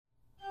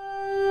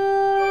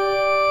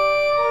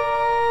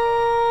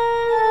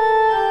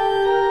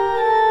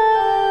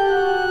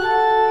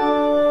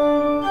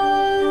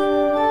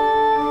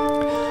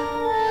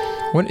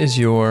What is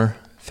your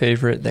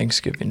favorite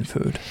Thanksgiving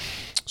food?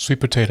 Sweet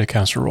potato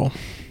casserole.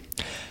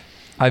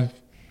 I've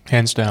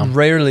Hands down.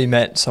 rarely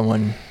met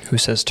someone who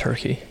says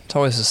turkey. It's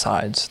always the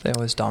sides. They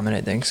always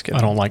dominate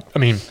Thanksgiving.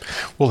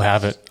 We'll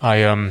have it.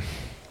 Chloe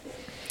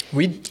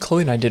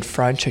and I did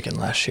fried chicken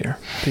last year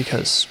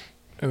because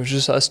it was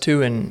just us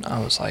two, and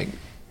I was like,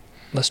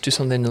 let's do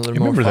something a little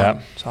more fun. Remember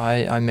that. So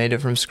I made it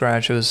from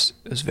scratch. It was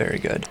very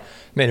good.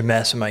 Made a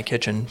mess in my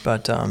kitchen,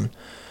 but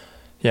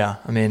yeah,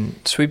 I mean,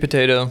 sweet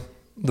potato,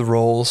 the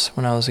rolls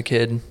when I was a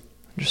kid,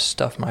 just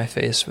stuffed my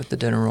face with the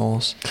dinner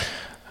rolls.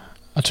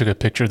 I took a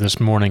picture this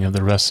morning of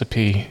the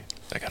recipe.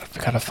 I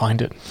gotta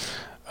find it.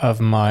 Of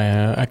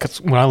my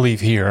when I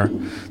leave here,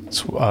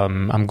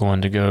 I'm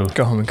going to go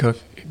home and cook.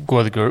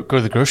 Go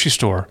to the grocery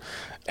store.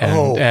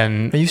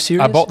 And are you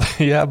serious? I bought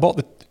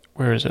the.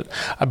 Where is it?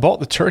 I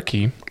bought the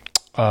turkey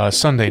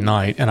Sunday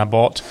night, and I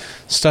bought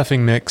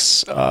stuffing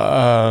mix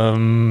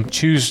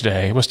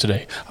Tuesday. What's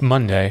today?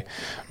 Monday.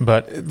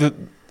 But the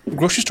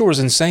grocery store was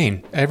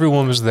insane.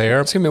 Everyone was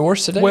there. It's going to be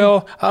worse today.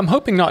 Well, I'm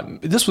hoping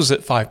not. This was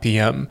at 5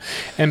 p.m.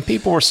 and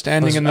people were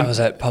standing I was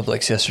at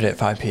Publix yesterday at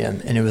 5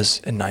 p.m. and it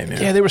was a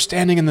nightmare. Yeah, they were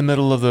standing in the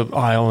middle of the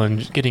aisle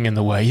and getting in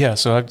the way. Yeah,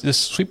 so this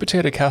sweet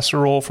potato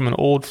casserole from an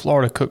old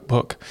Florida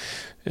cookbook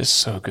is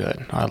so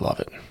good. I love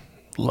it.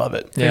 Love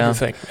it. Yeah.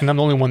 Favorite thing. And I'm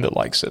the only one that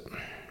likes it.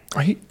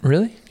 Are you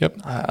really?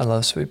 Yep. I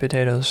love sweet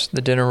potatoes.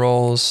 The dinner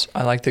rolls.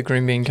 I like the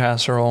green bean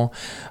casserole.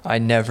 I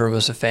never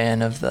was a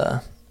fan of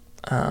the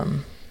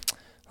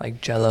like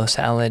Jello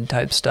salad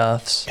type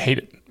stuffs. Hate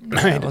it.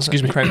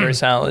 Excuse me. Cranberry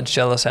salads,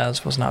 Jello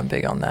salads, was not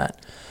big on that.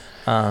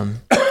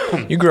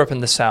 You grew up in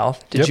the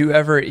South. Did you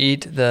ever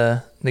eat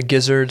the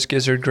gizzards,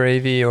 gizzard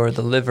gravy, or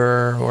the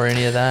liver, or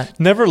any of that?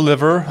 Never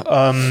liver.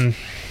 I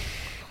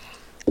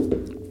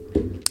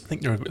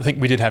think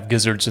we did have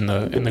gizzards in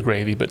the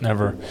gravy, but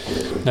never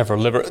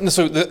liver. And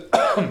so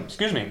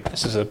excuse me.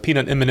 This is a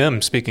peanut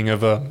M&M. Speaking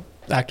of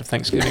act of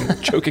Thanksgiving,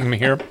 choking me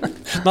here.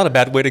 Not a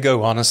bad way to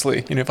go,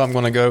 honestly. If I'm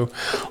going to go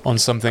on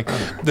something.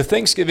 The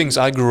Thanksgivings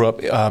I grew up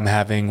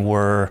having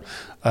were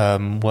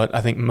what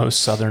I think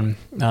most Southern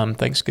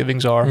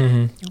Thanksgivings are.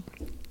 Mm-hmm.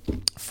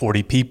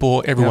 40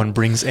 people. Everyone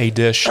brings a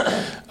dish.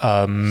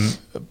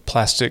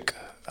 Plastic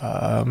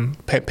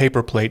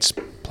paper plates,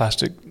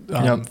 plastic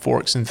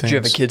forks and things. Did you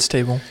have a kids'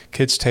 table?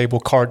 Kids' table,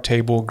 card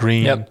table,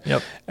 green.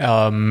 Yep.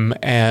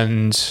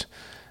 And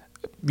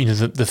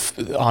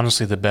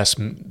honestly, the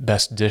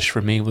best dish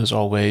for me was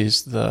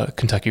always the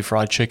Kentucky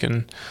Fried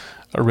Chicken,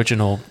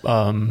 original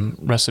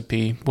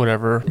recipe,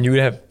 whatever. You would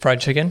have fried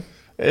chicken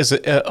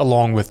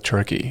along with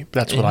turkey.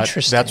 That's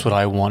what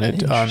I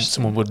wanted.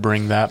 Someone would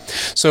bring that.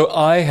 So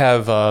I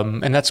have,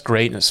 and that's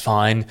great and it's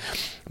fine.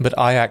 But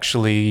I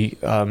actually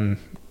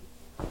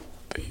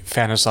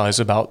fantasize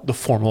about the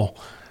formal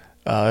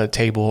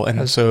table,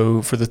 and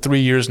so for the 3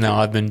 years now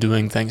I've been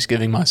doing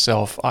Thanksgiving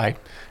myself. I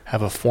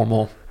have a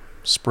formal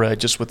spread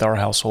just with our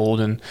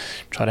household and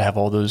try to have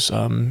all those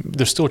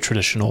there's still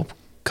traditional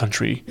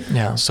country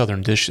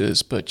Southern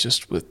dishes, but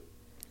just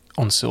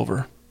on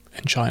silver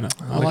and china.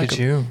 I like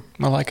it.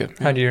 I like it.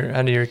 How do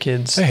your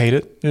kids? They hate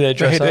it. Do they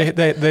dress up?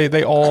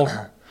 They all.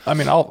 I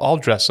mean, I'll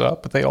dress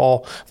up, but they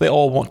all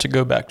want to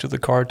go back to the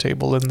card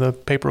table and the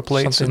paper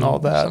plates and all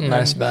that. Something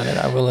nice about it,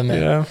 I will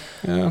admit.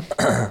 Yeah.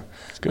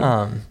 It's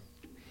good.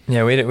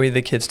 Yeah, we had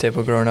the kids'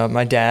 table growing up.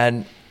 My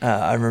dad,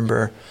 I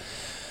remember,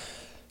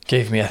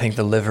 gave me, I think,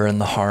 the liver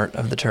and the heart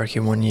of the turkey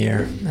one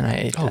year, and I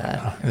ate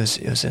that. Wow. It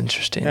was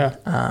interesting. Yeah.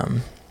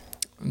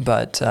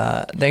 But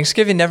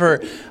Thanksgiving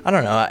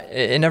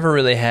it never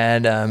really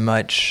had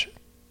much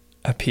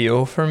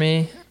appeal for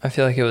me. I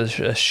feel like it was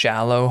a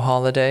shallow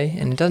holiday,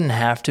 and it doesn't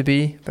have to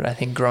be, but I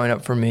think growing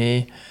up for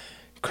me,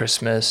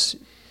 Christmas,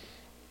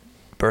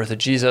 birth of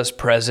Jesus,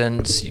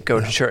 presents, you go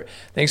to church.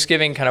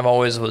 Thanksgiving kind of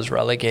always was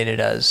relegated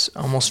as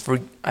I almost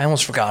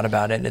forgot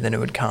about it, and then it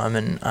would come,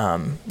 and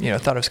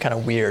thought it was kind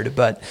of weird.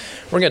 But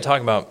we're going to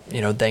talk about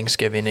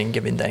Thanksgiving and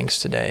giving thanks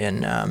today,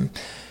 and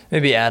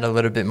maybe add a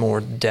little bit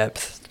more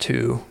depth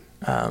to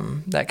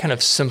that kind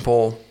of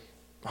simple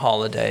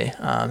holiday.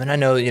 And I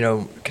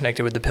know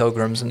connected with the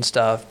Pilgrims and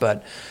stuff,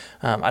 but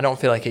I don't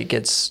feel like it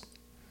gets.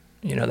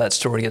 That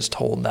story gets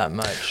told that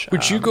much.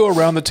 Would you go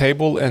around the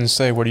table and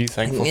say, what are you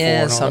thankful for?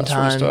 And all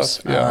sometimes. That sort of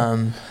stuff? Yeah.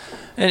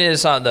 And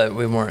it's not that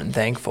we weren't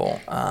thankful,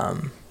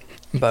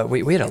 but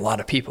we had a lot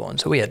of people, and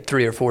so we had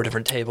 3 or 4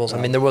 different tables. I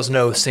mean, there was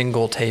no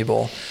single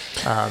table.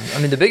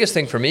 The biggest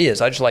thing for me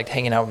is I just liked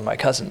hanging out with my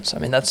cousins. I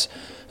mean, that's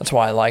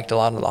why I liked a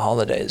lot of the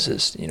holidays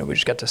is, we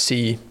just got to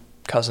see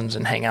cousins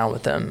and hang out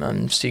with them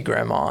and see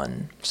grandma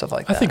and stuff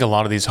like that. I think a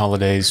lot of these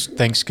holidays,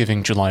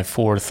 Thanksgiving, July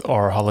 4th,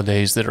 are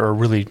holidays that are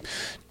really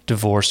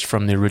divorced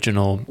from the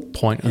original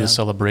point of the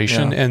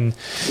celebration, and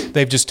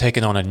they've just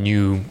taken on a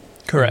new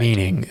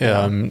meaning.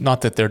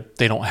 Not that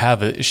they don't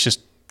have it; it's just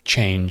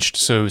changed.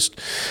 So,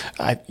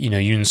 you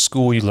in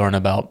school you learn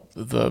about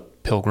the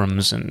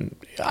Pilgrims, and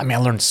I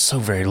learned so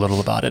very little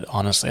about it.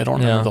 Honestly, I don't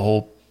remember the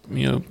whole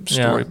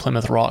story.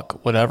 Plymouth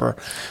Rock, whatever.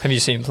 Have you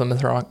seen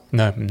Plymouth Rock?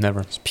 No,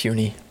 never. It's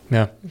puny.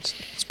 Yeah,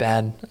 it's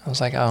bad. I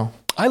was like, oh,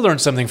 I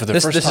learned something for the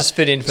first time. This is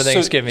fitting for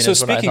Thanksgiving. So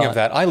speaking of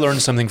that, I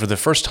learned something for the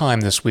first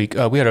time this week.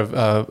 We had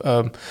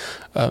a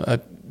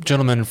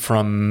gentleman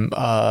from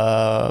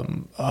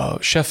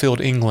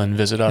Sheffield, England,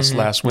 visit us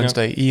last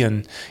Wednesday.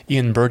 Yeah.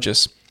 Ian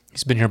Burgess.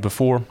 He's been here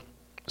before.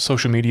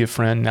 Social media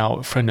friend, now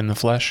a friend in the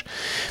flesh.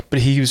 But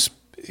he was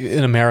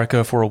in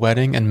America for a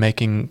wedding and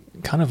making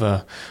kind of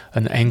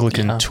an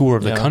Anglican tour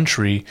of the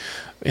country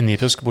in the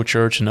Episcopal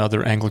Church and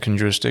other Anglican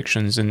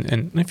jurisdictions.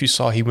 And if you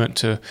saw, he went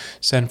to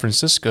San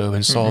Francisco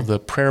and saw the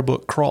prayer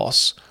book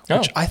cross,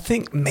 which I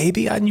think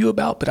maybe I knew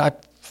about, but I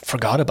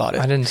forgot about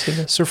it. I didn't see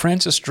this. Sir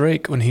Francis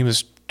Drake, when he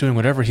was doing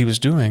whatever he was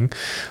doing,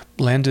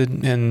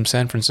 landed in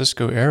San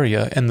Francisco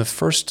area, and the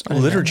first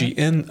liturgy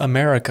in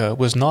America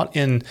was not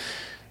in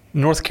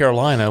North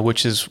Carolina,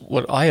 which is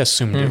what I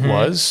assumed it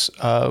was,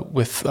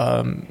 with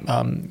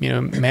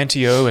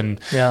Manteo and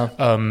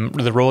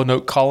the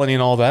Roanoke colony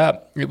and all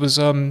that. It was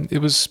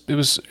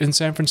in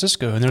San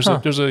Francisco, and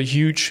there's a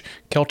huge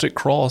Celtic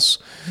cross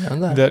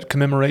that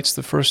commemorates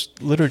the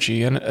first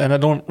liturgy, and I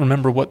don't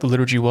remember what the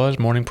liturgy was: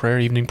 morning prayer,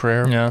 evening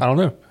prayer. I don't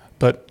know,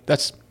 but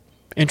that's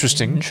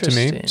interesting to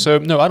me. So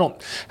no, I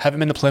haven't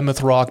been to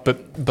Plymouth Rock,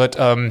 but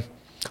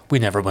we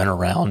never went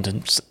around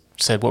and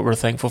said what we're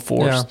thankful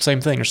for. Yeah.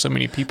 Same thing. There's so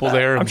many people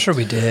there. I'm sure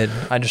we did.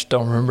 I just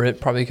don't remember it,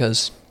 probably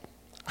because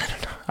I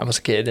don't know. I was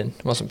a kid and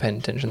wasn't paying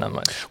attention that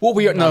much. Well,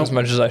 not as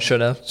much as I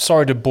should have.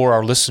 Sorry to bore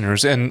our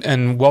listeners,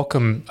 and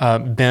welcome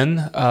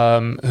Ben,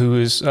 who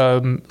is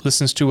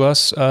listens to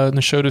us in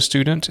the show, to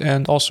student,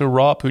 and also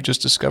Rob, who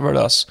just discovered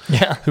us,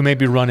 who may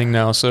be running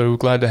now. So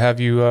glad to have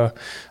you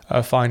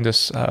find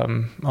us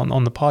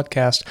on the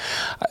podcast.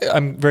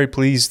 I'm very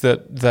pleased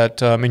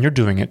that and you're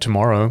doing it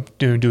tomorrow,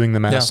 doing the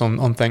Mass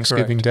on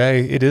Thanksgiving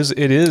Day. It is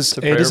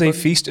a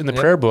feast in the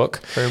prayer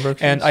book,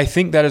 and I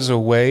think that is a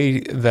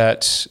way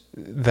that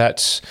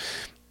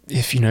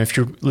if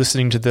you're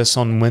listening to this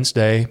on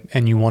Wednesday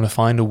and you want to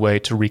find a way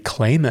to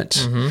reclaim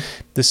it,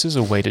 this is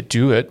a way to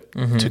do it.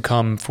 To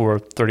come for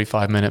a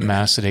 35-minute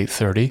Mass at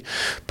 8:30,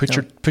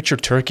 put your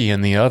turkey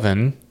in the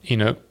oven,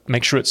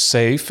 make sure it's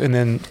safe, and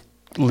then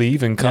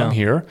leave and come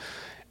here.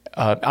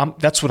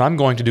 That's what I'm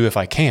going to do if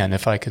I can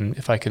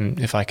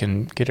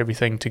get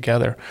everything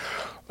together,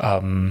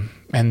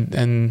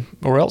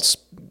 or else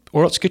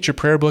get your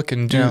prayer book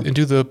and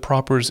do the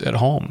propers at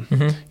home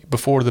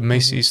before the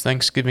Macy's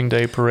Thanksgiving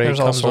Day parade. There's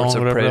comes all sorts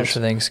on, of prayers else.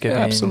 for Thanksgiving.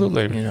 Yeah,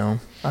 absolutely.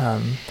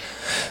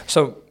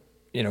 So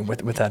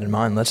with that in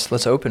mind,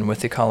 let's open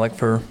with the collect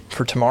for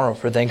tomorrow,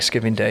 for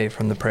Thanksgiving Day,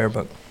 from the prayer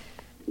book.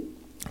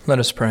 Let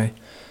us pray.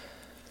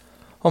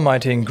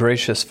 Almighty and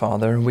gracious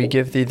Father, we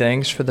give Thee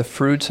thanks for the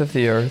fruits of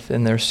the earth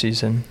in their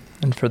season,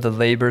 and for the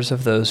labors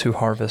of those who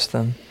harvest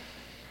them.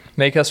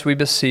 Make us, we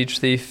beseech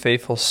Thee,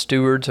 faithful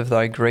stewards of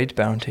Thy great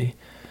bounty,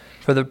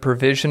 for the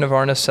provision of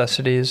our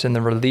necessities and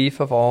the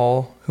relief of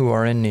all who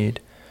are in need,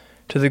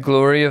 to the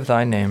glory of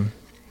Thy name,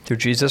 through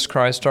Jesus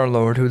Christ our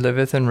Lord, who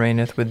liveth and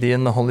reigneth with Thee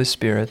in the Holy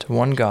Spirit,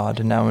 one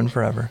God, now and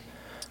forever.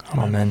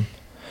 Amen.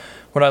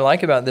 What I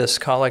like about this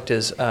collect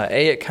is,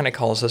 it kind of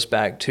calls us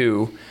back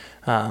to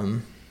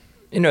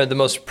the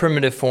most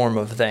primitive form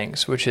of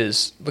thanks, which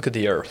is look at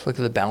the earth, look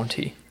at the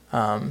bounty.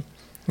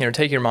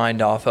 Take your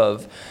mind off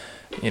of,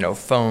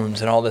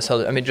 phones and all this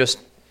other. I mean, just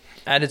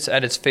at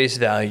its face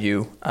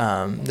value,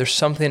 there's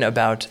something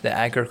about the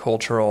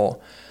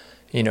agricultural,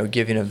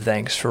 giving of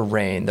thanks for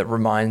rain that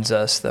reminds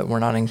us that we're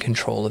not in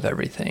control of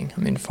everything.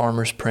 I mean,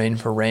 farmers praying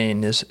for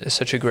rain is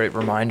such a great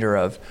reminder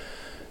of,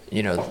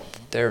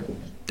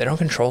 they don't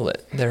control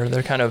it.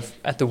 They're kind of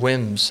at the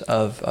whims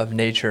of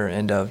nature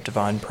and of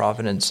divine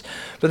providence.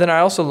 But then I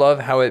also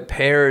love how it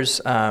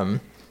pairs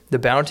the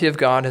bounty of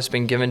God has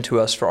been given to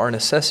us for our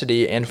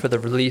necessity and for the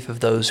relief of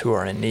those who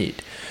are in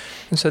need.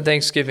 And so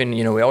Thanksgiving,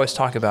 we always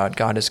talk about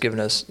God has given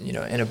us,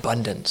 in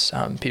abundance.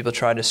 People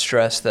try to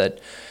stress that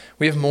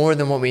we have more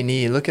than what we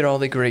need. Look at all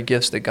the great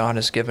gifts that God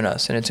has given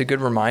us. And it's a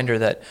good reminder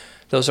that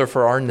those are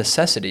for our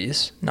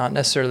necessities, not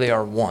necessarily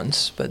our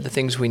wants, but the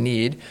things we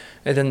need.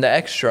 And then the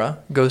extra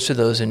goes to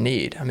those in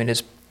need. I mean,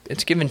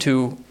 it's given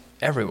to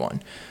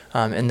everyone.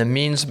 And the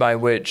means by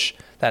which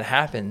that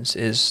happens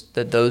is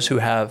that those who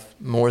have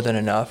more than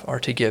enough are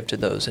to give to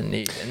those in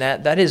need. And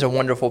that is a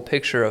wonderful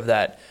picture of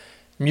that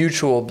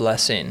mutual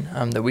blessing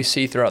that we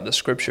see throughout the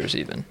Scriptures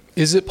even.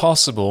 Is it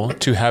possible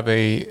to have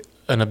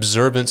an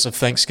observance of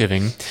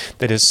Thanksgiving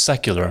that is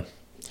secular?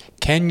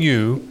 Can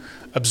you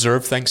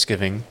observe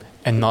Thanksgiving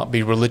and not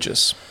be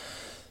religious?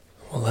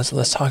 Well,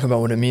 let's talk about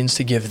what it means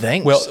to give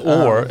thanks. Well,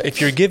 or if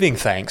you're giving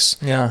thanks,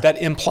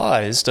 that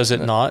implies, does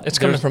it not? It's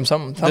coming from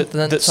something.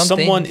 That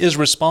someone is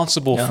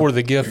responsible for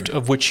the gift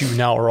of which you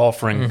now are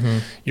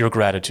offering your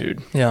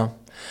gratitude. Yeah,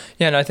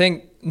 and I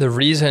think the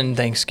reason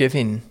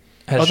Thanksgiving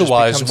has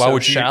otherwise, just become why so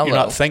would you? shallow, you're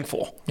not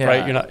thankful,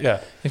 right? You're not.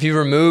 Yeah. If you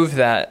remove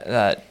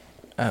that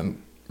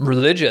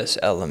religious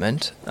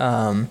element,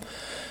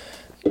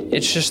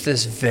 it's just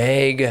this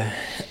vague.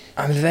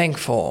 I'm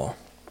thankful.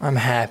 I'm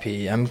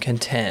happy, I'm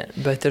content,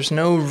 but there's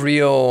no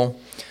real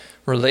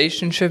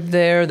relationship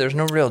there. There's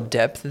no real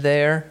depth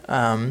there.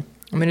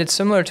 It's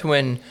similar to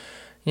when,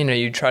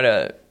 you try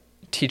to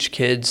teach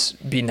kids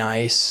be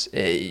nice,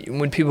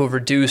 when people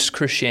reduce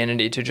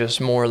Christianity to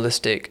just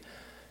moralistic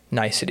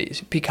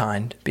niceties, be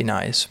kind, be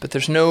nice, but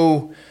there's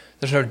no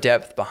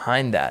depth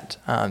behind that.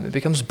 It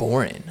becomes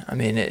boring. I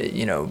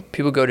mean,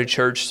 people go to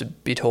church to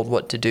be told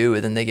what to do,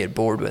 and then they get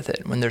bored with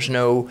it. When there's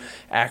no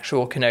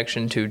actual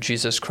connection to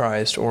Jesus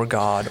Christ or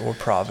God or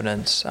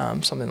providence,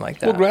 something like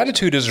that. Well,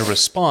 gratitude is a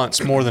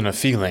response more than a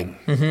feeling.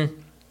 Mm-hmm.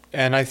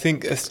 And I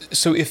think,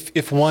 so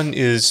if one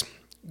is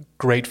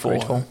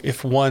grateful,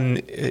 if one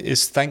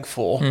is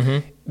thankful, mm-hmm.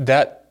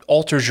 that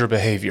alters your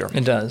behavior.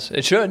 It does.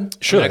 It should.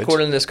 I mean,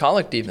 according to this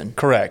collect even.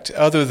 Correct.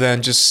 Other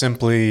than just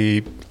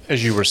simply,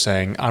 as you were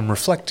saying, I'm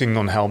reflecting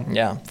on how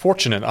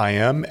fortunate I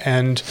am,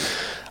 and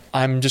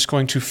I'm just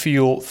going to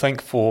feel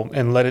thankful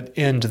and let it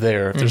end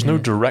there. If there's no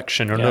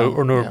direction or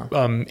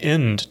no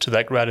end to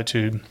that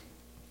gratitude,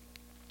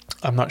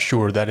 I'm not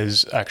sure that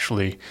is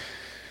actually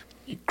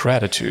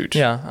gratitude.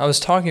 Yeah. I was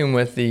talking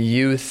with the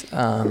youth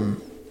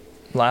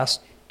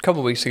last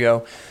couple weeks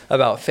ago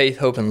about faith,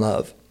 hope, and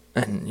love.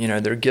 And,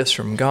 they're gifts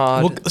from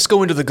God. Well, let's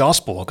go into the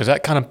gospel, because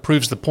that kind of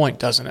proves the point,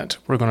 doesn't it?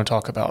 We're going to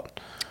talk about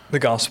the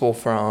gospel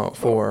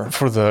for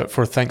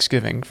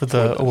Thanksgiving,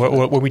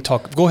 when we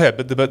talk. Go ahead,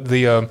 but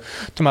talking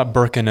about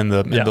Birkin and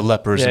the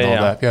lepers and all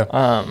that. Yeah.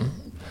 I'm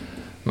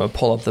gonna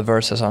pull up the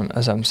verse as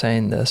I'm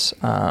saying this.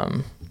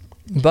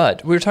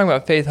 But we were talking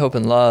about faith, hope,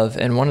 and love,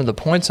 and one of the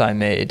points I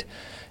made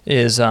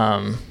is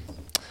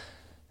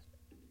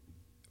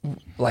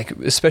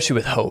especially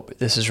with hope,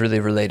 this is really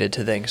related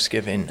to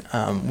Thanksgiving.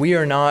 We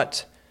are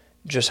not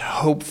just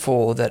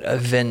hopeful that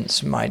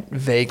events might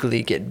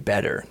vaguely get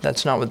better.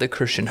 That's not what the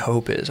Christian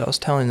hope is. I was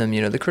telling them,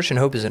 the Christian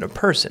hope is in a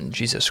person,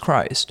 Jesus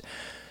Christ.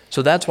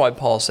 So that's why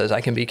Paul says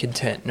I can be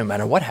content no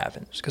matter what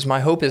happens, because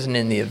my hope isn't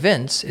in the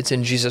events, it's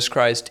in Jesus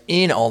Christ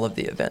in all of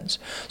the events.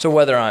 So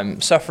whether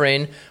I'm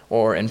suffering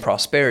or in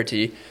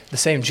prosperity, the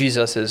same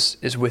Jesus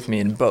is with me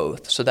in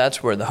both. So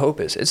that's where the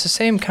hope is. It's the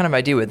same kind of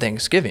idea with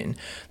Thanksgiving.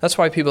 That's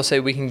why people say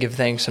we can give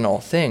thanks in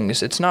all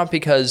things. It's not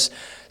because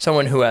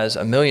someone who has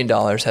 $1 million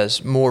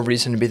has more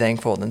reason to be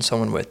thankful than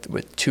someone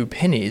with 2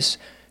 pennies.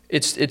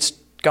 It's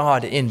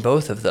God in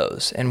both of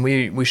those. And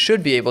we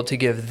should be able to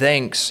give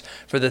thanks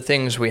for the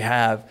things we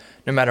have,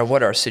 no matter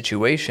what our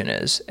situation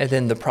is. And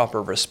then the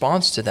proper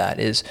response to that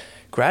is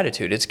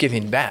gratitude. It's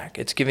giving back.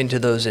 It's giving to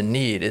those in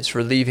need. It's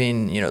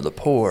relieving, the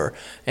poor.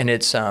 And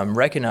it's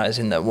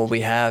recognizing that what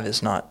we have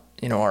is not,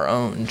 our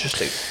own, just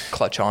to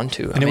clutch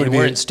onto.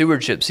 We're in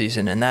stewardship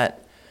season, and that,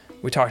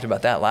 we talked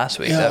about that last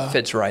week. That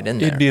fits right in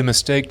there. It'd be a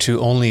mistake to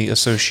only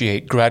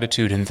associate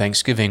gratitude and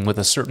thanksgiving with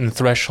a certain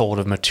threshold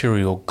of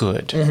material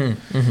good.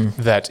 Mm-hmm,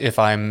 mm-hmm. That if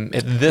I'm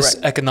at this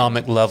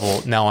economic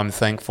level, now I'm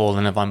thankful,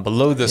 and if I'm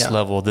below this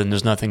level, then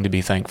there's nothing to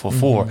be thankful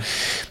for.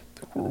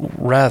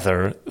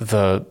 Rather,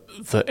 the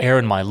air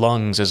in my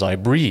lungs as I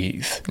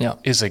breathe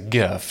is a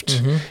gift,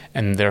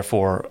 and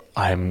therefore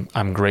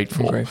I'm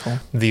grateful.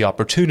 The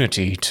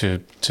opportunity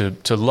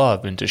to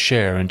love and to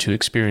share and to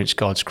experience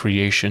God's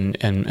creation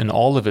and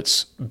all of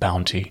its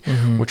bounty,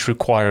 which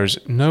requires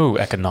no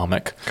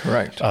economic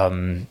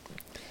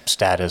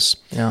status,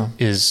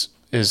 is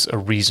a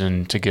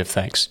reason to give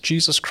thanks.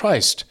 Jesus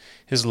Christ,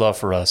 His love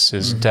for us,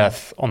 His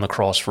death on the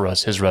cross for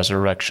us, His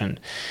resurrection,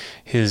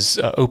 His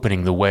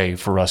opening the way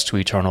for us to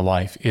eternal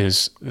life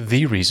is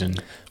the reason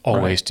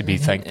always to be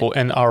thankful.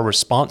 And our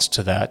response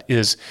to that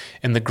is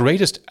in the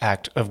greatest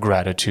act of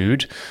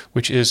gratitude,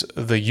 which is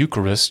the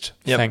Eucharist,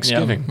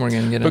 Thanksgiving. We're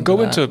going to get but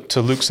go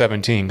into Luke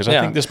 17, because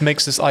I think this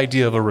makes this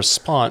idea of a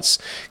response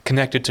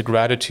connected to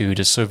gratitude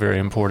is so very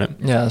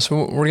important. Yeah,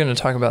 so we're going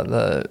to talk about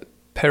the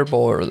parable,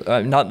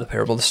 or not the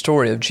parable, the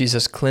story of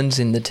Jesus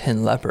cleansing the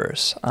 10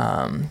 lepers.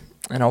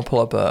 And I'll pull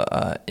up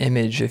a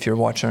image if you're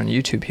watching on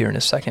YouTube here in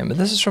a second. But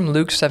this is from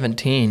Luke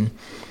 17.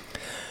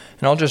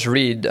 And I'll just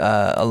read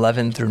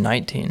 11 through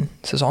 19.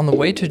 It says, "On the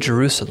way to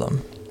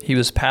Jerusalem, he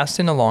was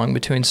passing along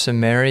between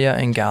Samaria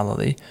and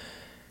Galilee.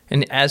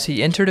 And as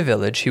he entered a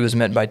village, he was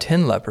met by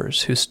 10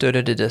 lepers who stood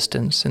at a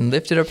distance and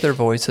lifted up their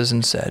voices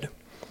and said,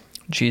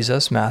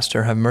 'Jesus,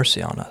 Master, have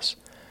mercy on us.'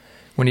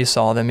 When he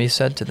saw them, he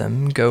said to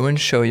them, 'Go and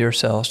show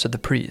yourselves to the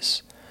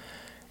priests.'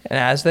 And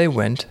as they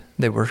went,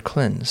 they were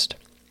cleansed.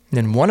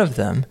 Then one of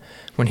them,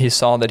 when he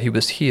saw that he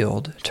was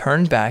healed,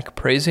 turned back,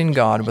 praising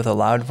God with a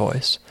loud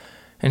voice.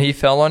 And he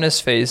fell on his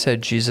face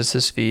at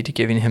Jesus' feet,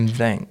 giving him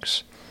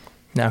thanks.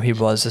 Now he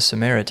was a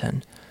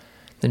Samaritan.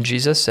 Then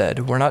Jesus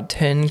said, 'Were not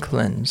 10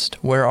 cleansed?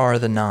 Where are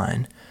the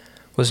 9?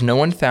 Was no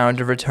one found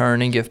to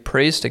return and give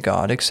praise to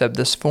God except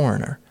this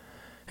foreigner?'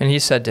 And he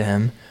said to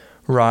him,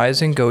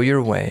 'Rise and go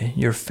your way.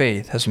 Your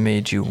faith has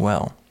made you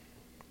well.'"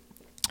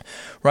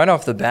 Right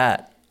off the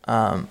bat,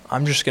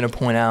 I'm just going to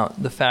point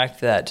out the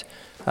fact that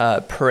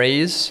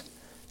praise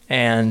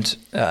and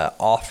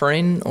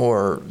offering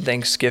or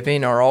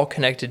thanksgiving are all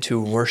connected to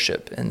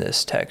worship in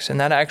this text. And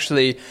that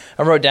actually,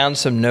 I wrote down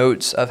some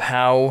notes of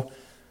how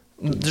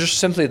just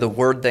simply the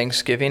word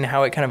thanksgiving,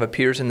 how it kind of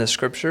appears in the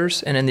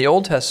scriptures. And in the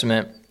Old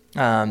Testament,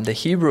 the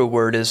Hebrew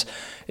word is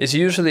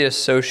usually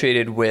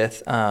associated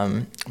with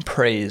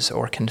praise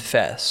or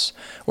confess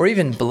or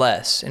even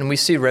bless. And we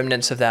see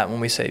remnants of that when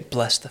we say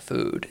bless the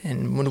food.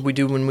 And what do we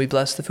do when we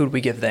bless the food?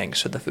 We give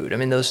thanks for the food. I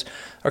mean, those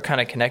are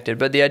kind of connected.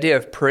 But the idea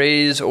of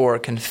praise or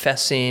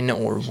confessing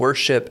or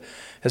worship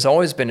has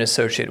always been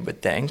associated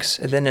with thanks.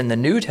 And then in the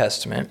New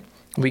Testament,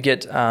 we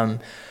get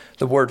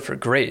the word for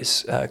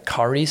grace,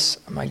 charis.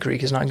 My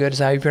Greek is not good. Is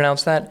that how you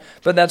pronounce that?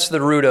 But that's the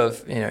root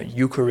of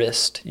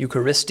Eucharist,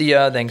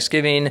 Eucharistia,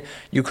 thanksgiving,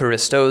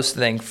 Eucharistos,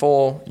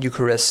 thankful,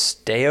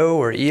 Eucharisteo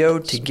or eo,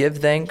 to give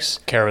thanks.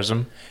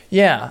 Charism.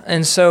 Yeah,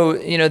 and so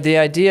the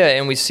idea,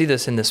 and we see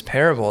this in this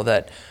parable,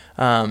 that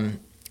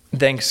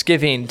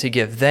thanksgiving, to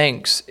give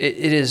thanks,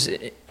 it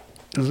is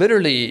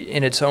literally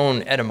in its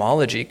own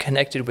etymology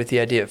connected with the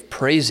idea of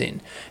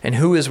praising, and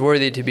who is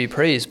worthy to be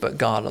praised but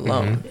God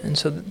alone. Mm-hmm. And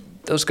so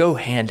those go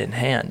hand in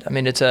hand. I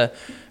mean, it's a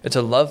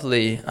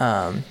lovely,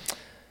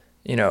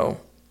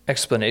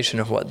 explanation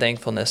of what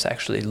thankfulness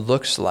actually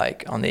looks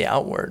like on the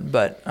outward.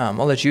 But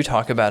I'll let you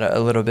talk about it a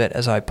little bit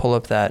as I pull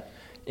up that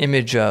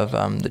image of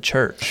the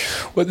church.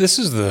 Well, this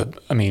is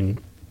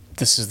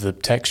the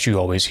text you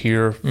always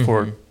hear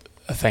for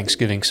a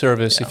Thanksgiving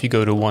service, if you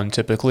go to one,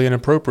 typically, and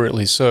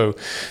appropriately so,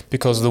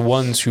 because the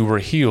ones who were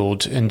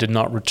healed and did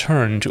not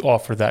return to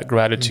offer that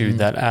gratitude,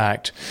 that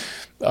act,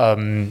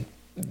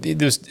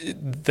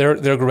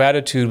 their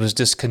gratitude was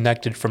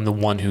disconnected from the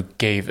one who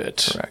gave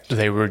it. Correct.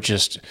 They were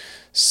just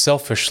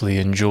selfishly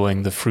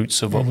enjoying the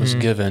fruits of what was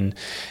given,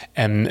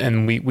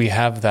 and we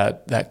have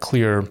that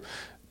clear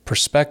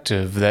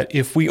perspective that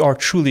if we are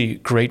truly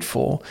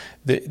grateful,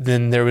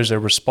 then there is a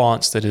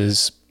response that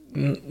is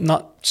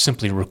not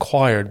simply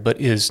required, but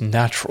is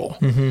natural.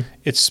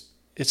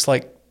 It's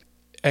like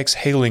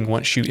exhaling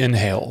once you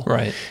inhale.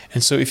 Right.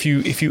 And so if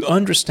you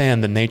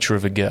understand the nature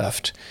of a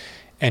gift,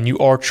 and you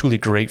are truly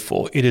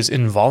grateful, it is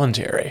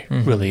involuntary,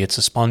 really. It's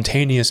a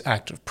spontaneous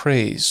act of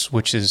praise,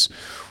 which is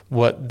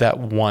what that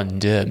one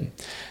did.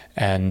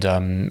 And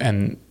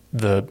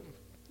the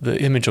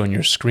image on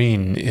your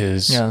screen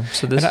is... Yeah,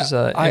 so this is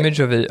an image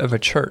of a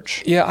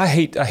church. Yeah, I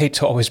hate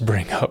to always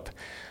bring up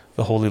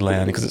the Holy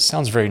Land because it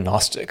sounds very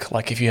Gnostic.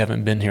 Like if you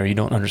haven't been here, you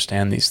don't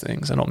understand these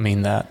things. I don't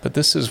mean that. But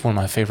this is one of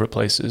my favorite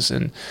places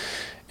in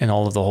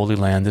all of the Holy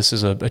Land. This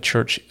is a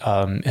church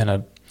in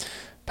a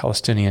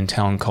Palestinian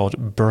town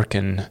called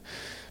Burqin,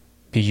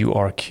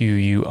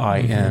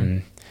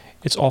 Burquin.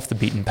 It's off the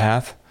beaten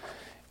path.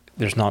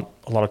 There's not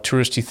a lot of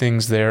touristy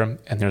things there,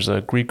 and there's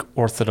a Greek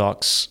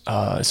Orthodox.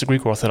 It's a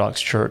Greek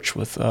Orthodox church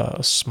with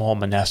a small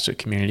monastic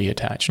community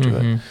attached to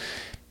it.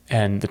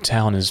 And the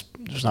town there's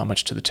not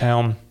much to the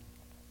town.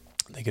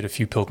 They get a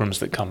few pilgrims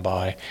that come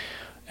by,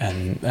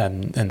 and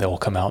they'll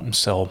come out and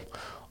sell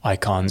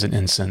icons and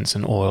incense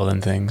and oil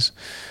and things.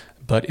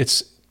 But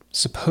it's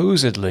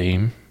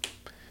supposedly,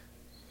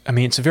 I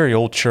mean, it's a very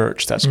old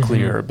church, that's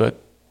clear, but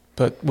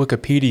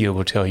Wikipedia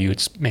will tell you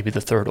it's maybe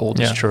the third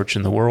oldest church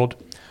in the world.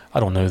 I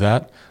don't know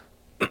that.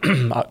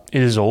 It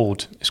is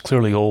old. It's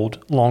clearly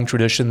old. Long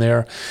tradition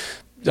there.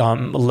 A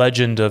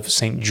legend of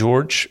St.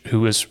 George,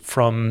 who is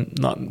from,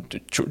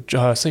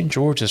 St.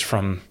 George is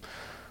from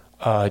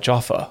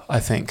Jaffa, I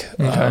think,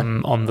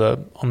 on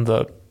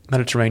the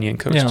Mediterranean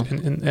coast. Yeah.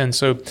 And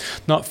so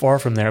not far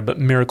from there, but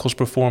miracles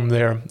performed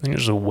there. I think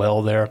there's a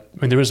well there.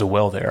 I mean, there is a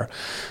well there.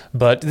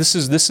 But this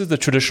is the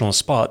traditional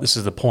spot. This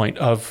is the point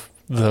of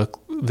the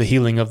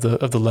healing of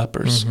the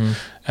lepers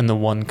and the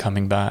one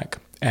coming back.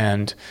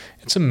 And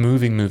it's a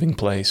moving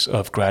place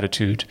of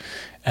gratitude,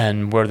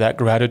 and where that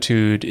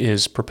gratitude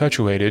is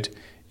perpetuated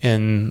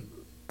in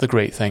the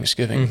great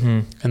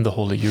Thanksgiving and the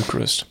Holy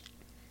Eucharist.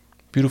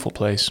 Beautiful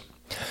place.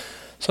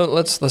 So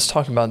let's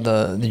talk about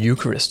the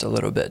Eucharist a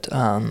little bit.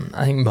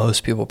 I think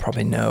most people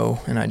probably know,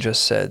 and I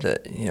just said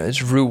that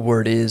its root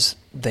word is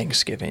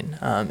Thanksgiving,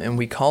 and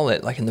we call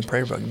it, like in the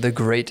prayer book, the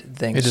great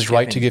Thanksgiving. It is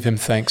right to give Him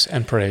thanks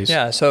and praise.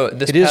 Yeah, so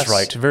it is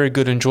right, a very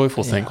good and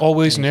joyful thing,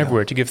 always and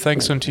everywhere, to give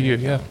thanks unto you.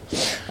 Yeah.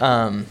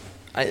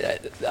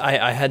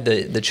 I had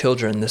the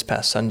children this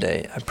past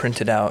Sunday. I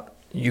printed out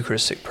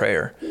Eucharistic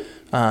prayer,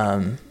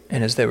 and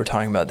as they were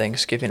talking about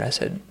Thanksgiving, I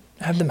said,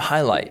 have them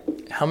highlight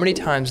how many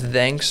times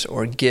thanks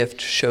or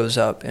gift shows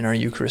up in our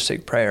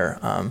Eucharistic prayer,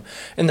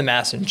 in the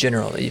Mass in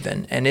general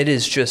even. And it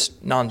is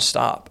just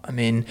nonstop. I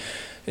mean,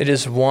 it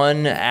is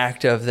one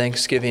act of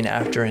thanksgiving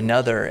after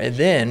another. And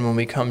then when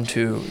we come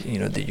to,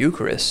 the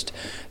Eucharist,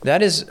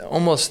 that is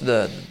almost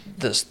the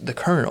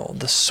kernel,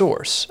 the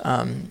source.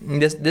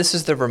 This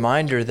is the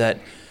reminder that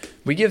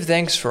we give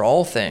thanks for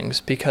all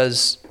things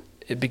because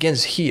it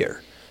begins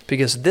here.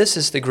 Because this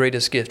is the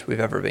greatest gift we've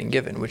ever been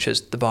given, which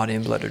is the body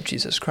and blood of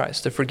Jesus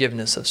Christ, the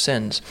forgiveness of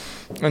sins.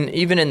 And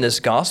even in this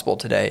gospel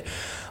today,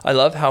 I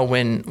love how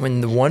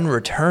when the one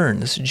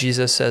returns,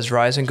 Jesus says,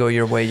 "Rise and go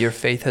your way, your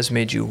faith has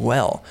made you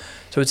well."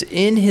 So it's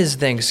in his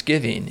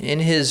thanksgiving, in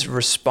his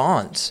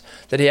response,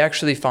 that he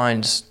actually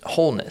finds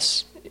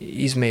wholeness.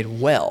 He's made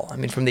well. I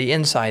mean, from the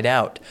inside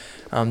out.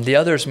 The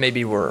others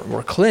maybe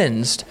were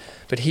cleansed,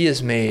 but he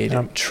is made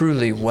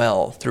truly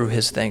well through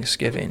his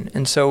thanksgiving.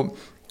 And so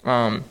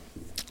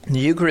the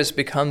Eucharist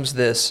becomes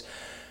this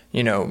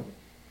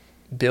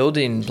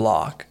building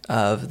block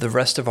of the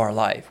rest of our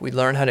life. We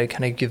learn how to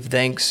kind of give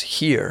thanks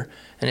here,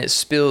 and it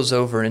spills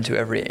over into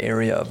every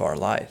area of our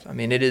life. I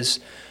mean, it is,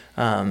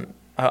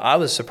 I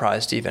was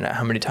surprised even at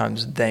how many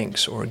times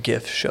thanks or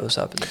gift shows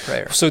up in the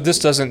prayer. So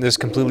this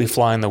completely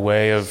fly in the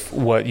way of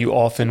what you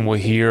often will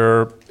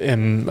hear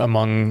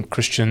among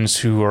Christians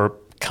who are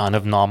kind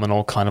of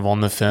nominal, kind of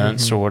on the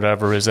fence or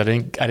whatever, is I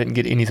didn't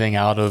get anything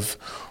out of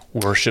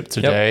worship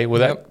today.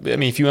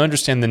 If you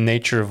understand the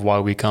nature of why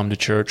we come to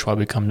church, why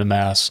we come to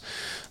Mass,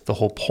 the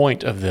whole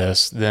point of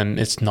this, then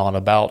it's not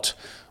about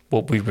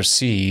what we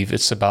receive.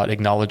 It's about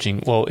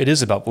acknowledging, it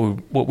is about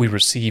what we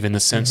receive in the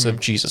sense of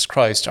Jesus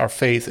Christ, our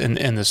faith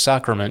in the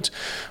sacrament,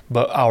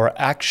 but our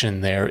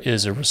action there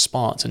is a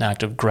response, an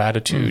act of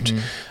gratitude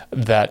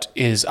that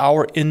is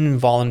our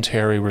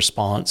involuntary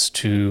response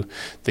to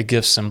the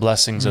gifts and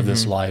blessings of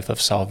this life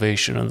of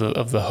salvation,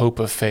 of the hope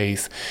of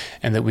faith,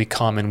 and that we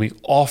come and we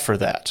offer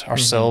that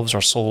ourselves,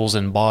 our souls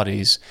and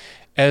bodies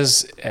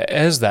as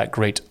that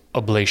great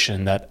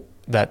oblation, that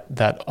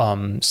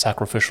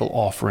sacrificial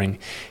offering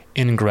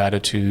in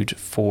gratitude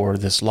for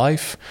this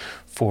life,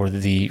 for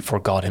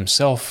God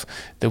Himself,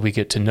 that we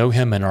get to know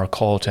Him and our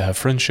call to have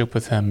friendship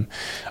with Him,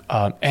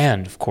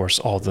 and of course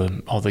all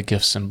the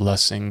gifts and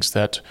blessings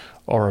that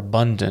are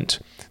abundant,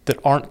 that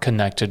aren't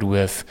connected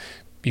with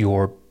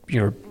your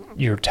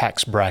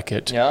tax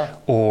bracket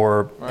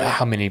or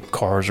how many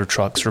cars or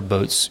trucks or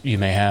boats you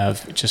may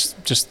have.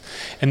 Just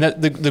and that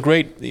the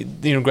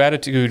great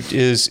gratitude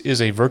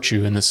is a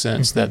virtue in the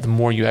sense that the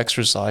more you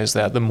exercise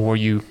that, the more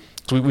you.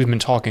 We've been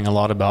talking a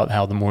lot about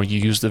how the more you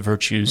use the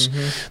virtues,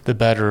 the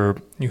better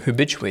you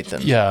habituate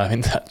them. Yeah, I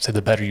mean, so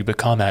the better you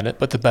become at it,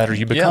 but the better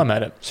you become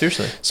at it.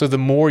 Seriously. So the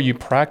more you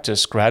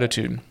practice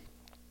gratitude,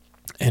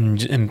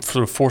 and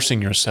sort of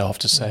forcing yourself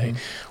to say,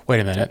 "Wait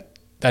a minute,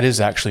 that is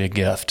actually a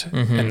gift,"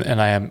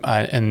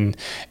 and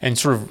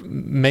sort of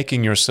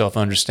making yourself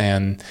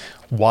understand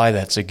why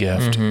that's a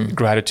gift.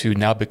 Gratitude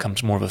now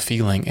becomes more of a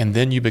feeling, and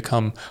then you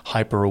become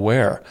hyper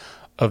aware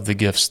of the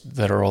gifts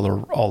that are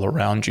all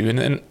around you,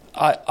 and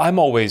I'm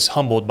always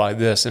humbled by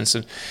this, and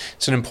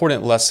it's an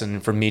important lesson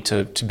for me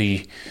to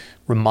be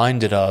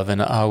reminded of,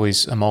 and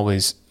I'm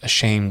always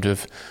ashamed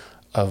of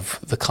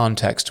the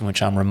context in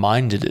which I'm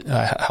reminded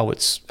how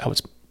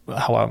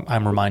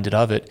I'm reminded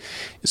of it,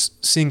 is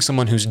seeing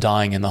someone who's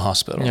dying in the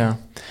hospital. Yeah.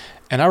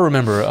 And I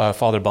remember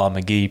Father Bob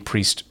McGee,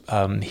 priest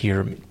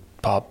here.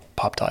 Bob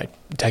died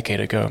a decade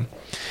ago,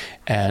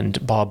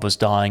 and Bob was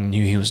dying,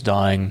 knew he was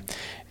dying,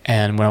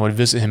 and when I would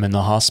visit him in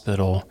the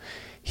hospital,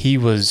 he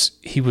was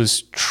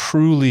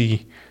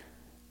truly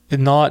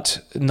not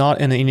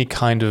in any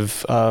kind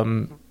of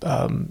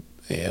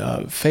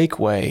fake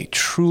way,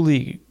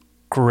 truly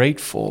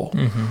grateful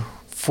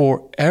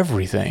for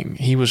everything.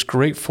 He was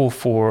grateful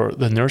for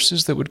the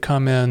nurses that would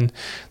come in,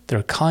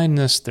 their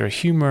kindness, their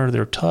humor,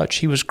 their touch.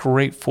 He was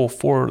grateful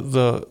for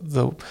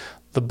the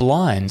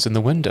blinds in the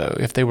window,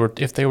 if they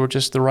were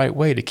just the right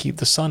way to keep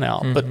the sun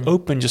out, but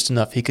open just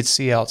enough he could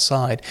see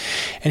outside.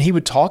 And he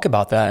would talk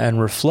about that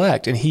and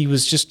reflect, and he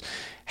was just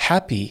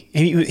happy.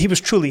 He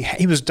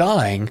was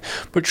dying,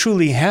 but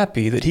truly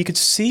happy that he could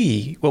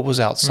see what was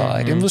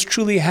outside, and was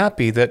truly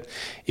happy that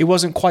it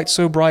wasn't quite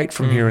so bright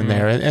from here and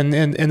there. And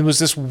it was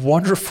this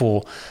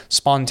wonderful,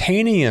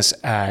 spontaneous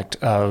act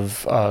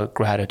of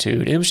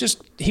gratitude. He was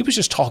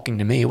just talking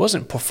to me. It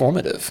wasn't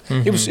performative.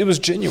 It was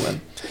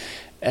genuine.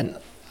 And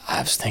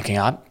I was thinking,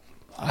 I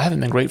haven't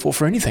been grateful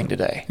for anything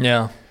today.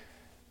 Yeah.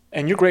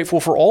 And you're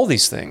grateful for all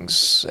these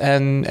things,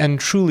 and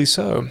truly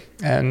so.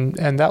 And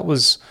that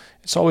was,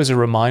 it's always a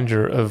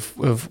reminder of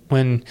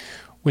when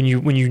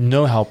you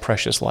know how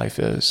precious life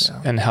is,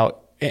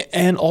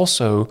 and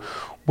also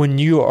when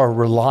you are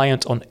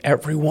reliant on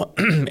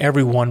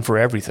everyone for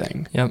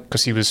everything. Yep.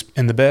 Because he was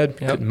in the bed,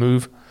 couldn't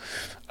move.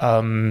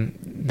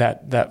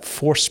 That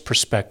forced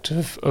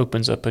perspective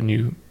opens up a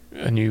new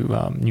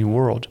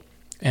world.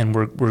 And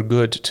we're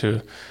good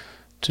to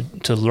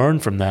learn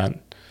from that,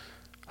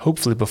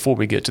 hopefully before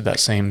we get to that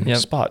same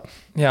spot.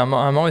 Yeah, I'm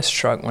always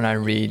struck when I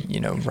read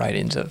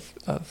writings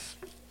of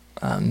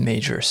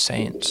major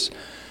saints,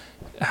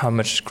 how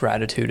much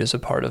gratitude is a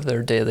part of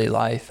their daily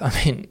life.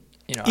 I mean,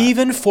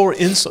 even for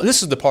insults.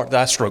 This is the part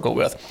that I struggle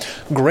with.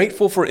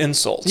 Grateful for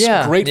insults.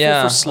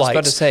 Grateful for slights. I was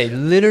about to say,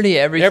 literally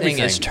everything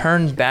is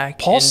turned back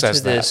Paul into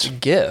says this that.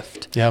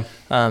 gift. Yeah.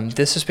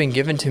 This has been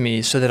given to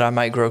me so that I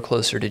might grow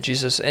closer to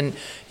Jesus. And,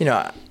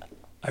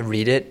 I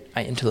read it.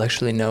 I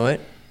intellectually know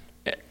it.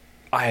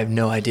 I have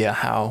no idea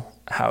how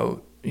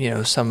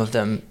some of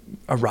them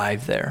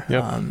arrive there.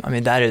 Yep. I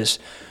mean, that is,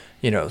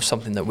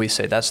 something that we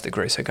say, that's the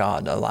grace of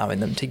God,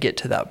 allowing them to get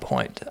to that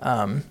point.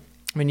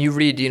 I mean, you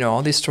read,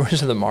 all these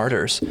stories of the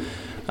martyrs,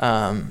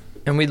 and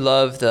we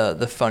love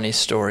the funny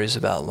stories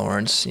about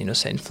Lawrence,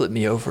 saying, "Flip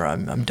me over,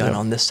 I'm done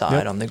on this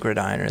side on the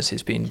gridiron," as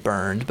he's being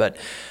burned. But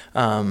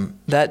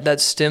that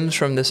stems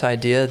from this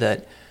idea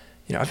that,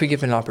 I've been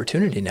given an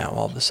opportunity now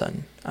all of a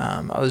sudden.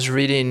 I was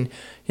reading,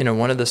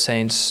 one of the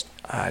saints,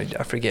 I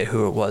forget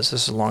who it was,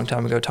 this is a long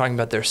time ago, talking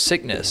about their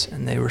sickness,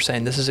 and they were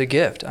saying, this is a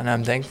gift, and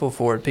I'm thankful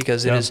for it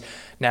because it is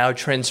now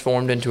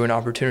transformed into an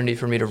opportunity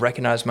for me to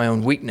recognize my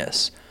own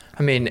weakness.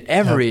 I mean,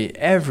 every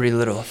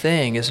little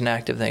thing is an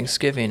act of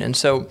thanksgiving. And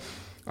so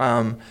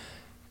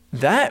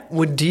that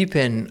would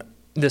deepen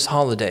this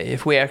holiday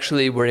if we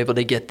actually were able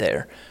to get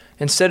there.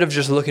 Instead of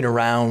just looking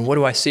around, what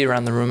do I see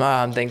around the room?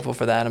 I'm thankful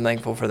for that. I'm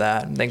thankful for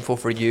that. I'm thankful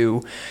for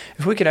you.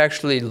 If we could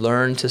actually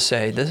learn to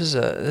say, this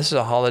is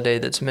a holiday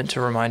that's meant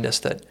to remind us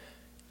that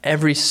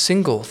every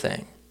single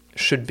thing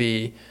should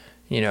be,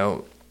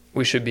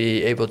 we should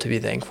be able to be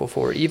thankful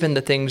for, even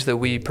the things that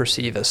we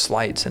perceive as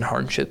slights and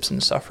hardships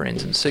and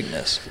sufferings and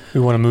sickness. We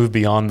want to move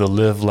beyond the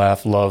live,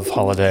 laugh, love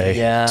holiday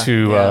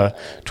to a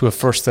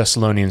 1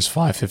 Thessalonians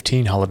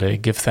 5:15 holiday.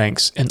 Give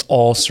thanks in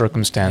all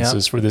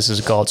circumstances, for this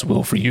is God's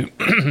will for you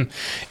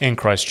in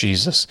Christ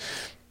Jesus.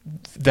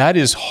 That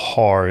is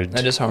hard.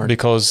 That is hard.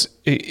 Because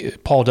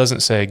Paul doesn't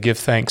say give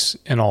thanks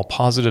in all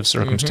positive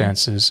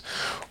circumstances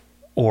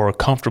or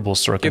comfortable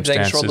circumstances. Give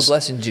thanks for all the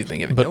blessings you've been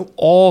given. But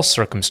all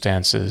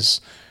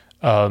circumstances,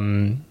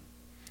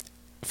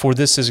 for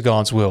this is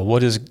God's will.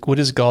 What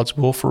is God's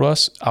will for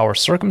us? Our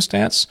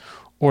circumstance,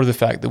 or the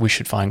fact that we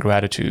should find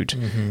gratitude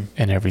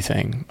in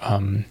everything?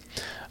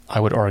 I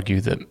would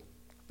argue that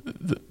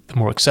the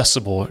more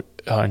accessible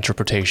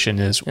interpretation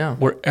is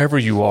wherever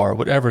you are,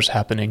 whatever's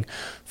happening,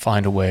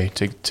 find a way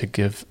to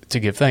give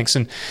thanks.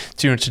 And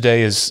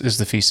today is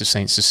the feast of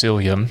Saint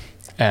Cecilia,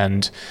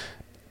 and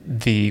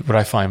what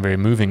I find very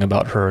moving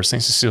about her,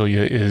 Saint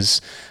Cecilia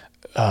is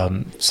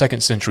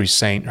 2nd century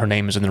saint. Her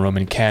name is in the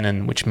Roman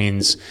canon, which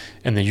means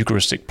in the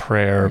Eucharistic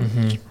prayer,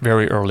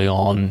 very early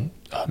on,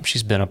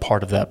 she's been a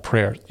part of that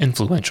prayer,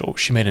 influential.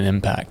 She made an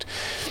impact.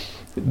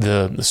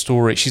 The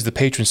story, she's the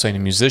patron saint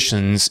of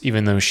musicians,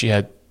 even though she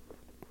had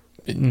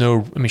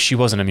she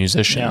wasn't a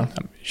musician. Yeah.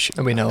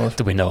 That we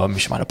know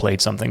of. She might have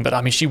played something,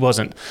 but she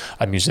wasn't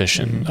a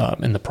musician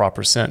in the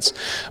proper sense.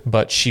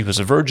 But she was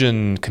a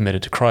virgin,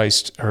 committed to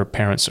Christ. Her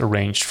parents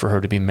arranged for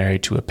her to be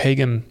married to a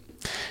pagan,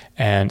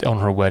 and on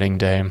her wedding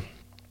day,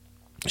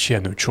 she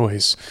had no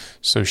choice.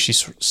 So she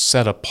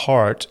set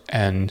apart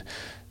and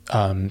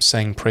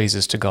sang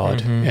praises to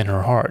God in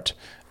her heart.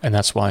 And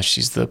that's why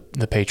she's the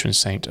patron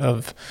saint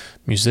of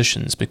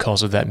musicians,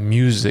 because of that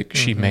music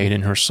she made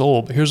in her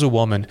soul. But here's a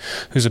woman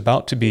who's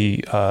about to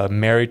be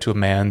married to a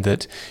man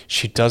that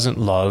she doesn't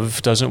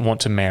love, doesn't want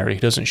to marry,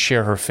 doesn't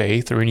share her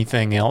faith or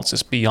anything else.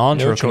 It's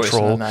beyond her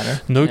control.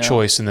 No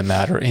choice in the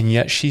matter. And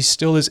yet she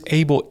still is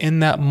able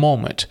in that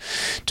moment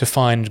to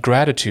find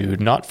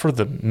gratitude, not for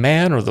the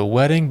man or the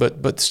wedding,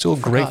 but still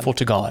grateful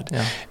to God,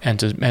 and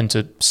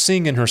to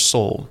sing in her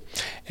soul.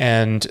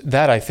 And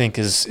that, I think,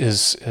 is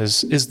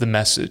the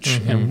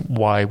message and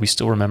why we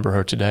still remember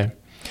her today.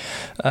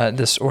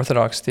 This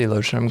Orthodox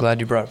theologian, I'm glad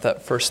you brought up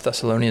that 1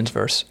 Thessalonians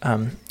verse,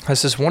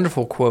 has this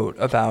wonderful quote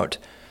about,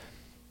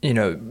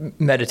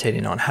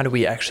 meditating on how do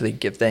we actually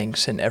give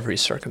thanks in every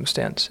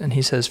circumstance. And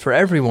he says, for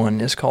everyone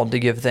is called to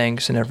give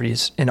thanks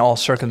in all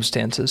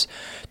circumstances,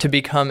 to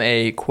become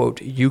a,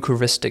 quote,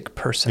 Eucharistic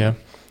person,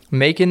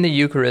 making the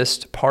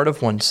Eucharist part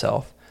of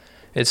oneself,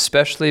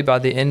 especially by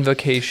the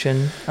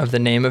invocation of the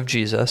name of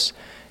Jesus,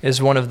 is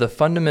one of the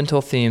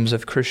fundamental themes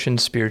of Christian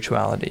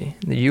spirituality.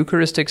 The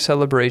Eucharistic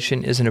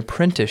celebration is an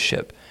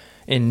apprenticeship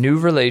in new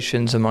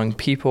relations among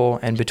people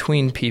and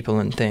between people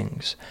and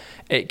things.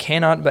 It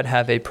cannot but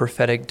have a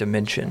prophetic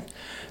dimension.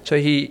 So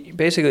he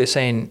basically is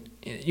saying,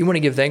 you want to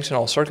give thanks in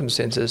all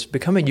circumstances,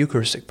 become a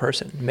Eucharistic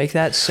person. Make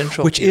that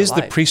central Which to your is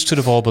life. The priesthood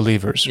of all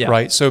believers,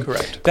 right? So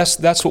correct.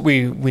 That's what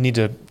we need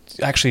to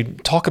actually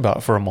talk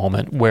about for a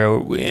moment,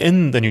 where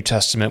in the New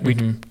Testament,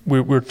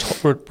 we're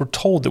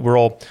told that we're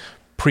all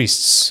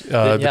priests.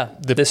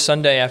 This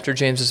Sunday after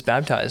James is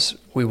baptized,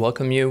 we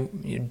welcome you.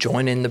 You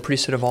join in the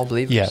priesthood of all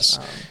believers. Yes.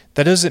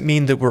 That doesn't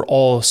mean that we're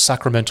all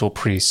sacramental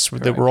priests,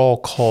 that we're all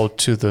called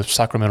to the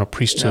sacramental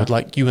priesthood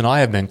like you and I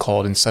have been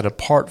called and set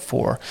apart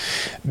for.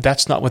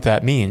 That's not what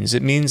that means.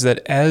 It means that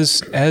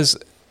as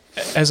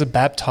a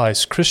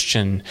baptized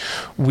Christian,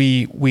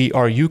 we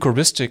are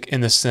Eucharistic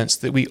in the sense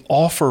that we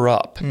offer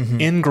up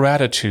in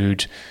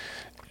gratitude,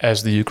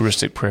 as the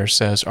Eucharistic prayer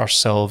says,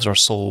 ourselves, our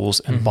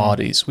souls, and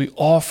bodies. We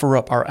offer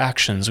up our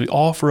actions. We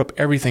offer up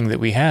everything that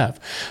we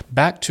have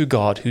back to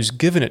God, who's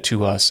given it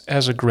to us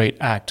as a great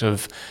act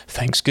of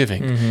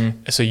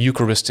thanksgiving. It's a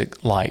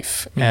Eucharistic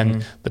life.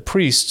 And the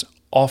priest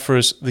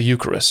offers the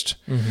Eucharist.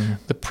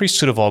 The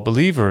priesthood of all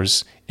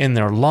believers in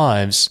their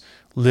lives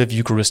live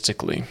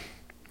Eucharistically.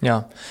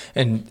 Yeah,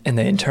 and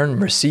they in turn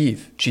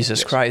receive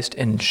Jesus Christ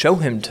and show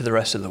him to the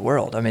rest of the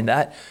world. I mean,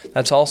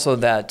 that's also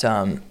that...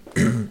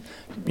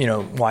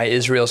 why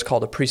Israel is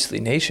called a priestly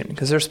nation,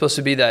 because they're supposed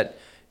to be that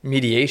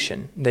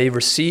mediation. They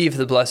receive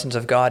the blessings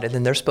of God, and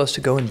then they're supposed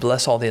to go and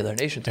bless all the other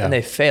nations, and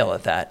they fail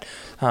at that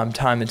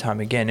time and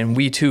time again, and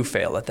we too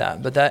fail at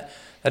that. But that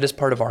is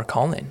part of our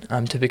calling,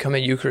 to become a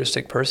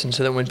Eucharistic person,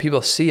 so that when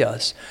people see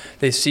us,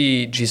 they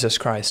see Jesus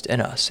Christ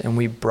in us, and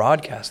we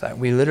broadcast that.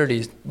 We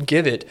literally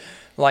give it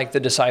like the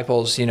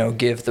disciples,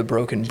 give the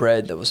broken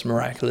bread that was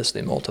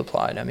miraculously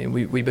multiplied. I mean,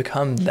 we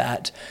become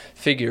that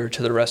figure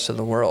to the rest of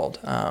the world.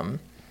 And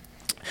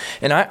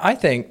I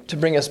think, to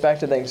bring us back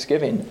to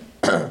Thanksgiving,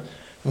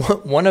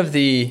 one of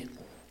the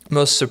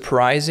most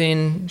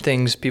surprising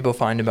things people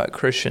find about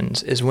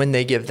Christians is when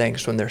they give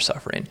thanks when they're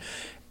suffering.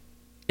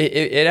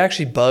 It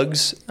actually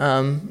bugs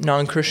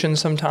non-Christians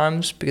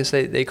sometimes, because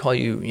they call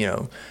you,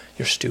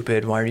 you're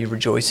stupid. Why are you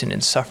rejoicing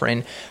in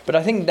suffering? But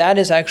I think that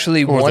is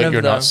actually or one that of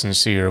you're the... not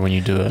sincere when you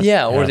do it.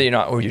 Yeah, or that you're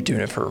not, or you're doing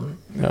it for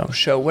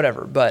show,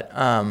 whatever. But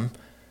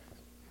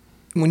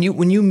when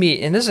you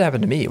meet, and this has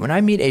happened to me, when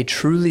I meet a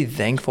truly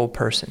thankful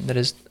person that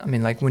is,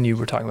 like when you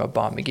were talking about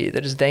Bob McGee,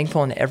 that is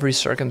thankful in every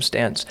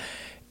circumstance,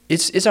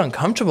 it's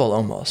uncomfortable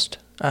almost.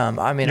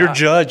 You're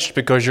judged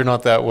because you're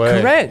not that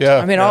way. Correct.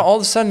 Yeah, all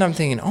of a sudden I'm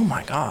thinking, oh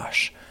my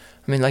gosh.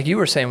 Like you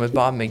were saying with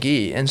Bob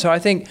McGee. And so I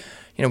think,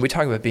 we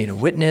talk about being a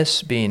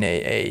witness, being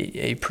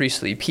a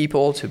priestly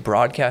people to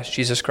broadcast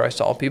Jesus Christ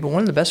to all people.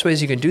 One of the best ways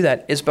you can do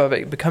that is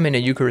by becoming a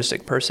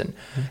Eucharistic person.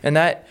 Mm-hmm. And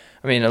that,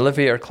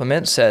 Olivier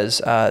Clement says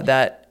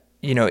that,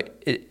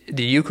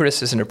 the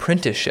Eucharist is an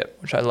apprenticeship,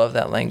 which I love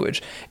that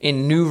language,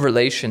 in new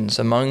relations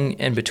among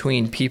and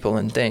between people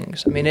and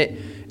things.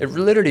 It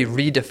literally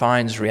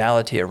redefines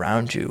reality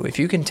around you. If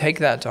you can take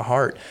that to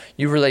heart,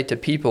 you relate to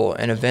people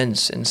and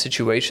events and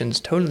situations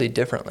totally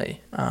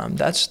differently.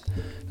 That's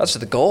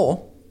the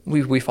goal.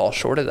 We fall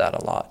short of that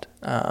a lot.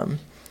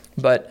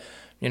 But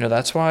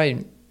that's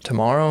why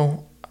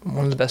tomorrow,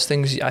 one of the best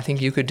things I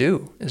think you could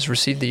do is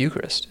receive the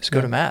Eucharist, is go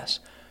to Mass,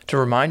 to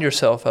remind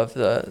yourself of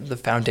the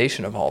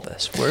foundation of all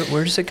this.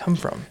 Where does it come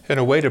from? And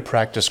a way to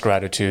practice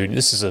gratitude,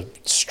 this is a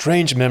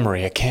strange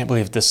memory. I can't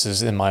believe this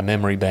is in my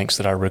memory banks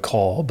that I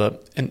recall,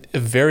 but a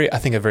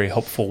very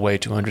helpful way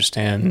to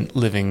understand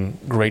living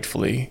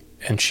gratefully.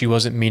 And she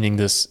wasn't meaning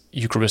this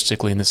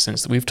Eucharistically in the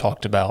sense that we've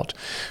talked about,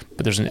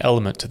 but there's an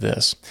element to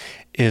this,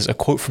 is a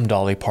quote from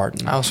Dolly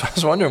Parton. I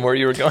was wondering where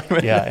you were going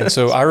with this. And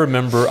so I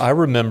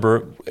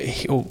remember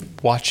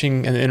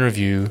watching an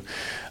interview,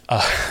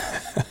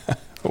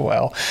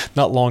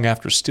 not long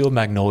after Steel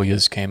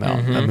Magnolias came out,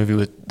 a movie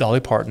with Dolly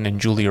Parton and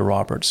Julia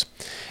Roberts.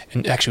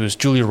 And actually it was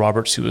Julia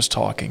Roberts who was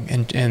talking.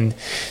 And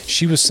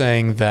she was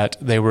saying that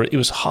it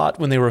was hot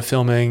when they were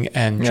filming,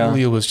 and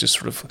Julia was just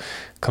sort of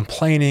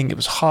complaining. It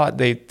was hot.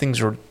 Things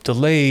were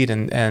delayed,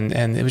 and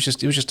it was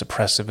just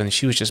oppressive, and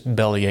she was just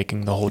belly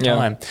aching the whole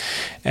time.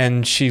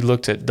 And she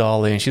looked at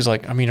Dolly and she's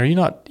like, are you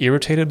not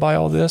irritated by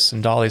all this?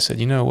 And Dolly said,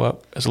 you know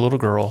what, as a little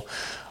girl,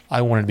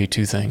 I wanted to be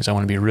two things. I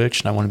want to be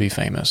rich and I want to be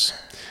famous.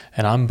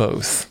 And I'm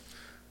both.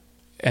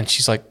 And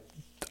she's like,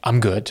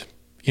 I'm good.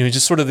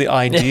 Just sort of the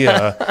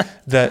idea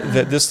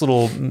that this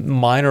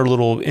minor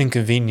little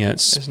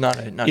inconvenience is not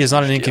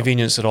an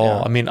inconvenience at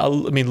all. Yeah.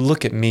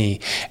 Look at me.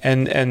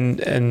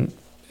 And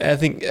I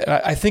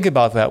think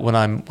about that when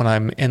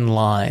I'm in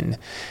line,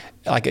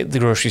 like at the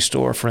grocery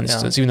store, for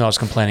instance, even though I was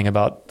complaining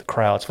about the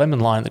crowds. If I'm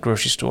in line at the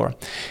grocery store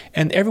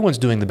and everyone's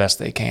doing the best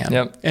they can,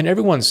 and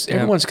everyone's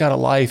got a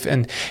life,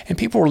 and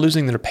people are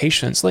losing their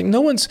patience. Like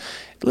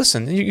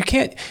listen, you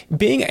can't,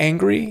 being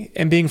angry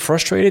and being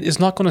frustrated is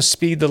not going to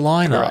speed the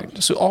line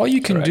up. So all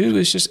you can do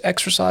is just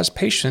exercise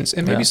patience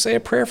and maybe say a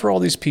prayer for all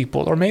these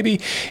people, or maybe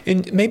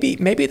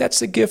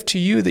that's a gift to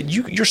you that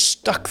you're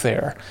stuck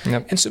there.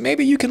 And so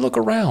maybe you can look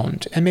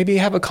around and maybe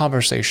have a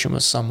conversation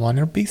with someone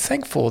or be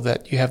thankful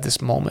that you have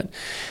this moment.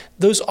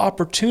 Those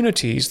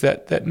opportunities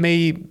that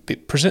may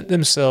present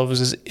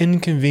themselves as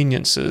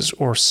inconveniences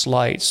or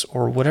slights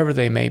or whatever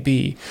they may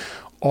be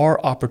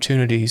are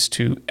opportunities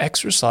to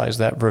exercise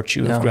that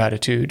virtue of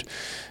gratitude,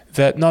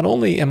 that not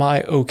only am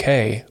I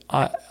okay,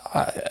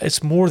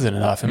 it's more than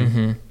enough.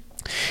 And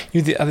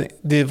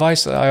the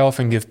advice that I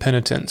often give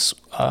penitents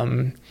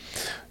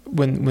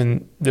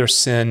when their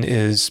sin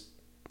is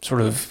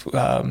sort of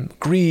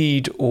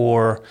greed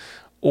or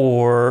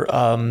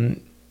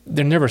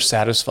they're never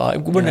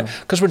satisfied.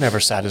 Because we're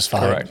never satisfied.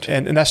 Correct.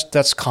 And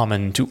that's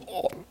common to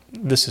all.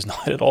 This is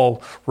not at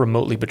all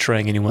remotely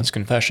betraying anyone's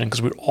confession,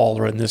 because we all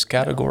are in this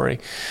category.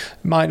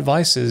 My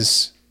advice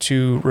is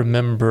to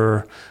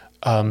remember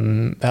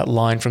that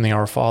line from the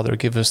Our Father,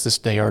 give us this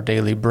day our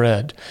daily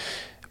bread,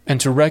 and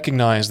to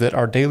recognize that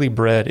our daily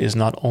bread is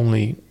not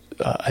only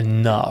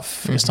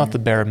enough, it's not the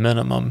bare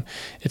minimum,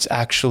 it's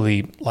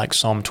actually, like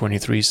Psalm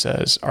 23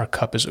 says, our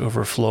cup is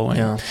overflowing.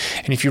 And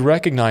if you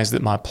recognize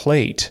that my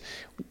plate,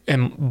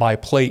 and by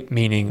plate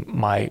meaning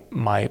my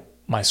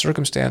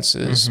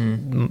circumstances,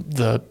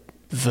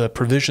 the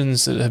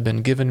provisions that have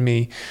been given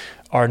me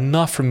are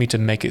enough for me to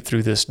make it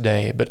through this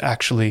day, but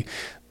actually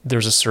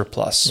there's a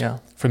surplus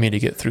for me to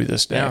get through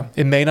this day.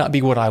 It may not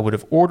be what I would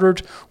have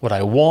ordered, what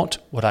I want,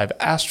 what I've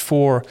asked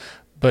for,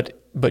 but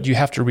you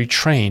have to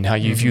retrain how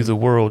you view the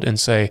world and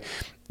say,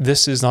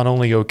 this is not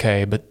only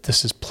okay, but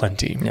this is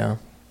plenty. Yeah.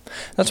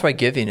 That's why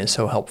giving is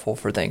so helpful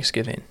for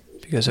Thanksgiving,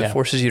 because it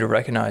forces you to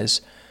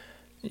recognize.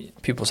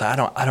 People say, I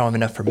don't have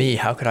enough for me.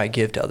 How could I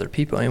give to other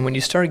people? And when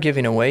you start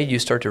giving away, you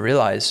start to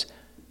realize,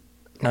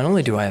 not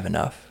only do I have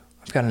enough,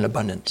 I've got an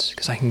abundance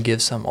because I can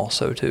give some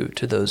also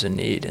to those in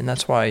need. And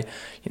that's why,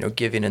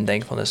 giving and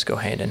thankfulness go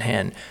hand in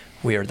hand.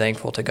 We are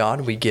thankful to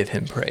God, we give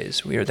him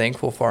praise. We are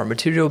thankful for our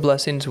material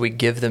blessings, we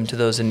give them to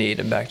those in need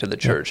and back to the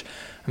church. Yep.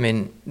 I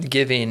mean,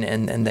 giving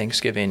and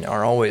thanksgiving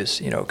are always,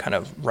 kind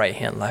of right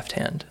hand, left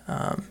hand,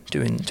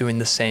 doing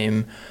the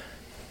same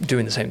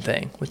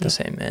thing with the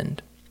same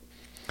end.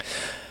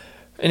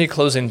 Any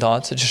closing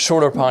thoughts? It's a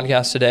shorter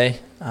podcast today,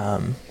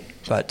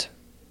 but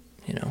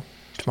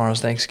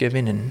tomorrow's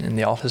Thanksgiving and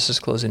the office is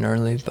closing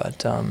early.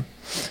 But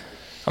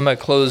I'm going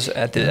to close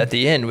at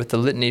the end with the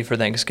litany for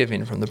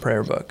Thanksgiving from the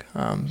prayer book.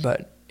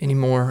 But any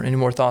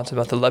more thoughts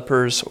about the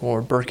lepers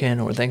or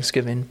Birken or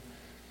Thanksgiving?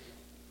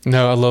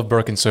 No, I love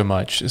Birken so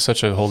much. It's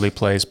such a holy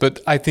place.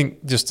 But I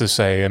think just to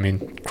say,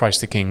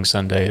 Christ the King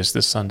Sunday is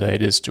this Sunday.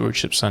 It is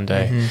Stewardship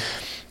Sunday. Mm-hmm.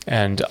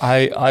 And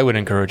I would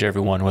encourage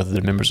everyone, whether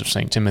they're members of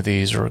St.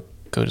 Timothy's or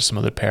go to some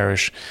other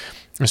parish,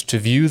 is to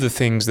view the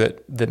things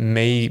that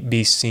may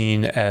be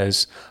seen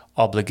as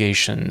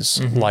obligations,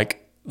 mm-hmm.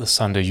 like the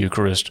Sunday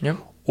Eucharist, yep.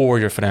 or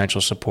your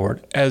financial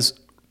support, as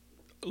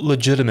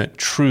legitimate,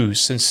 true,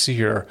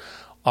 sincere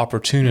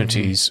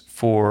opportunities mm-hmm.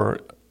 for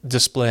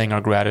displaying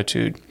our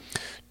gratitude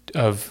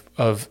of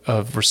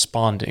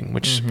responding,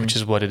 which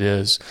is what it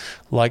is.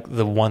 Like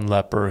the one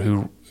leper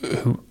who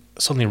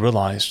suddenly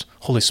realized,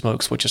 holy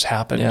smokes, what just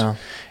happened, yeah.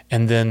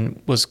 and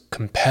then was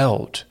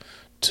compelled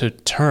to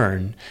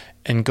turn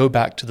and go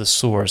back to the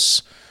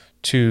source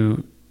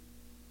to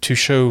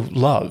show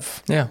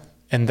love. Yeah.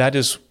 And that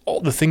is all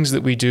the things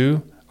that we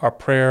do, our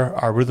prayer,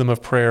 our rhythm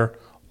of prayer,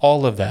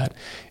 all of that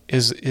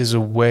is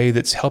a way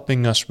that's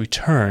helping us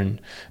return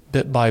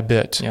bit by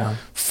bit, yeah.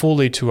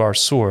 fully to our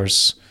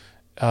source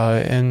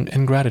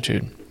and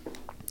gratitude.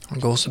 Our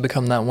goal is to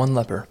become that one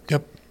leper.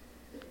 Yep.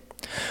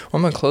 Well,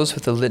 I'm going to close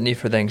with the litany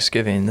for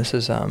Thanksgiving. This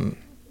is in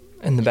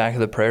the back of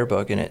the prayer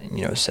book, and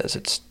it says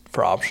it's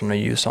for optional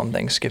use on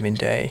Thanksgiving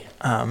Day.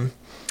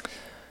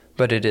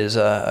 But it is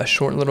a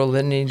short little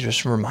litany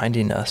just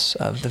reminding us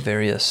of the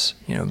various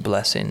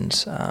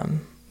blessings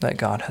that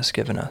God has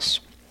given us.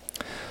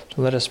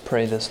 So let us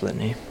pray this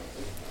litany.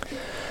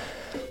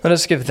 Let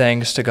us give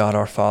thanks to God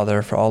our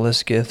Father for all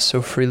his gifts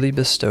so freely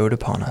bestowed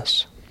upon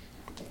us.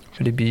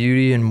 For the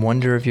beauty and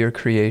wonder of your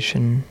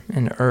creation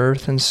in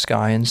earth and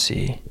sky and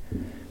sea,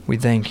 we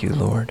thank you,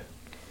 Lord.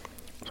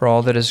 For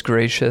all that is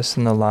gracious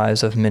in the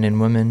lives of men and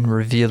women,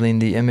 revealing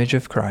the image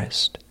of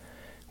Christ,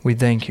 we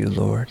thank you,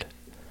 Lord.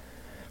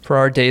 For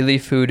our daily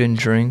food and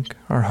drink,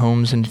 our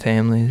homes and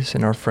families,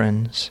 and our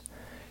friends,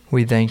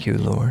 we thank you,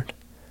 Lord.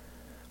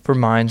 For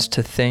minds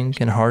to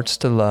think and hearts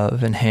to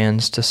love and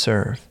hands to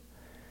serve,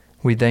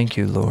 we thank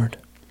you, Lord.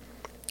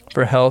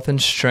 For health and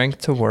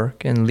strength to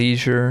work and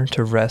leisure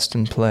to rest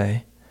and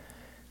play,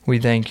 we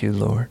thank you,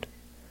 Lord.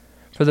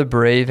 For the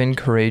brave and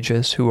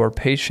courageous who are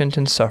patient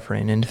in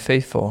suffering and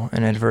faithful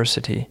in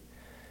adversity,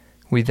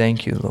 we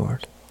thank you,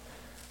 Lord.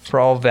 For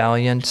all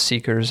valiant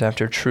seekers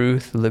after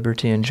truth,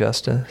 liberty, and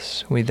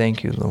justice, we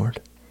thank you,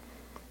 Lord.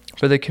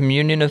 For the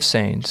communion of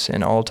saints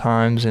in all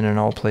times and in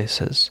all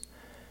places,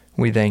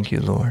 we thank you,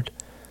 Lord.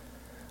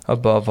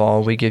 Above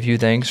all, we give you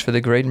thanks for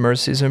the great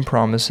mercies and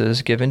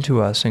promises given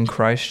to us in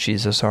Christ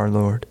Jesus our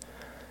Lord.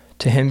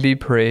 To him be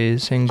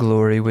praise and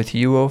glory with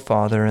you, O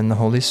Father, and the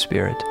Holy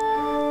Spirit,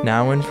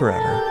 now and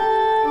forever.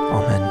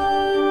 Amen.